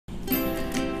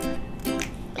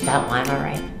that lima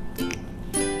right?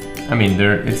 I mean,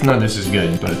 it's none of this is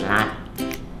good, but... It's not.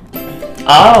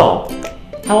 Oh!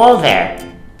 Hello there.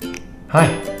 Hi.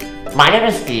 My name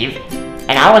is Steve,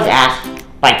 and I was asked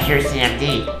by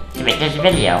CMD to make this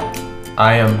video.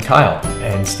 I am Kyle,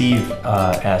 and Steve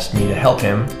asked me to help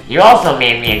him. You also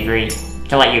made me agree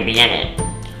to let you be in it.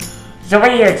 So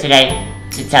we're here today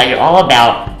to tell you all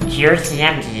about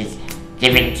CMD's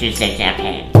Giving Tuesday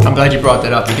campaign. I'm glad you brought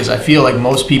that up because I feel like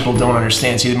most people don't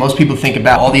understand. See, most people think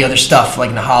about all the other stuff like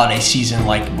in the holiday season,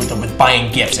 like with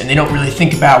buying gifts, and they don't really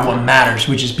think about what matters,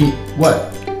 which is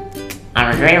what?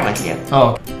 I'm agreeing with you.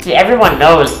 Oh. See, everyone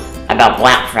knows about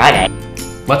Black Friday.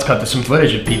 Let's cut to some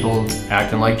footage of people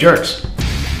acting like jerks.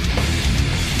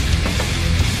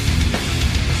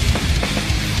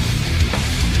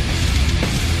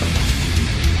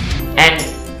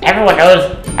 And everyone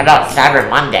knows about Cyber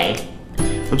Monday.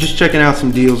 I'm just checking out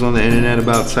some deals on the internet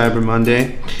about Cyber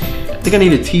Monday. I think I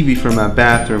need a TV for my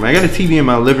bathroom. I got a TV in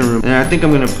my living room, and I think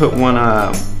I'm gonna put one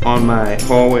on my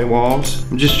hallway walls.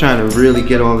 I'm just trying to really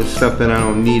get all this stuff that I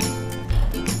don't need.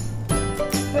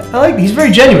 He's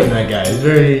very genuine, that guy.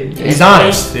 He's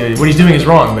honest. What he's doing is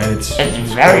wrong, man. It's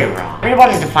very wrong. We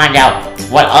wanted to find out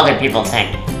what other people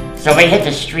think, so we hit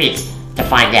the streets to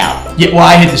find out. Yeah, well,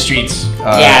 I hit the streets.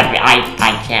 Yeah,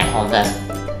 I can't hold the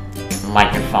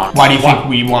microphone. Why do you think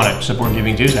we want to support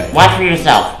Giving Tuesday? Watch for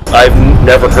yourself. I've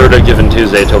never heard of Giving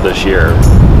Tuesday till this year.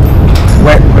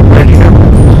 Where did you know?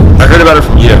 I heard about it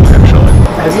from you, actually.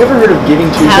 Have you ever heard of Giving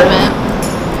Tuesday? Haven't.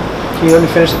 Can you let me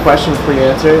finish the question before you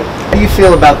answer it? How do you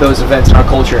feel about those events in our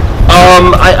culture?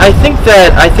 I think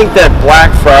that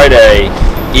Black Friday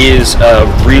is a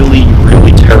really,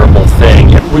 really terrible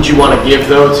thing. Would you want to give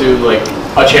though to like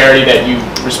a charity that you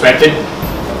respected?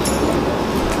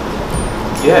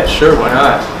 Yeah, sure, why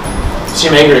not? You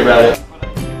seem angry about it.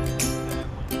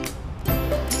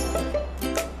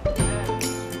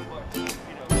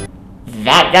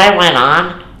 That guy went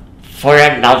on for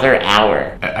another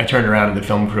hour. I turned around and the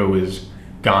film crew was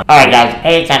gone. Alright guys,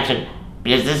 pay attention,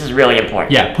 because this is really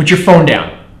important. Yeah, put your phone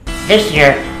down. This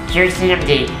year,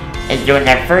 CMD is doing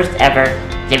their first ever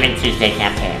Giving Tuesday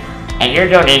campaign, and your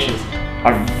donations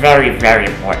are very, very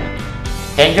important.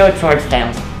 They go towards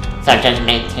things such as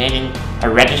maintaining a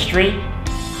registry,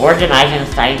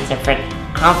 organizing scientific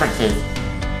conferences,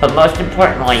 but most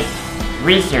importantly,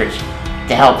 research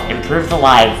to help improve the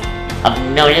lives of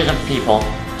millions of people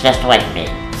just like me.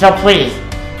 So please,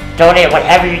 donate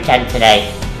whatever you can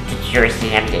today to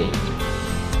CMD.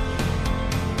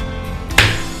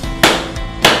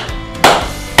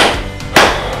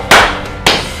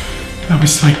 That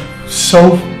was like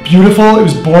so beautiful. It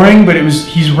was boring, but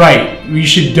he's right. We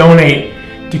should donate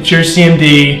to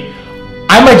CMD.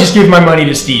 I might just give my money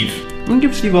to Steve. I'm gonna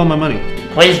give Steve all my money.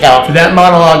 Please don't. For that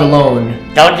monologue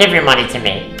alone. Don't give your money to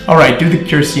me. Alright, do the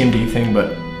CMD thing,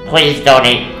 but... Please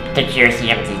donate to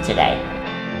CMD today.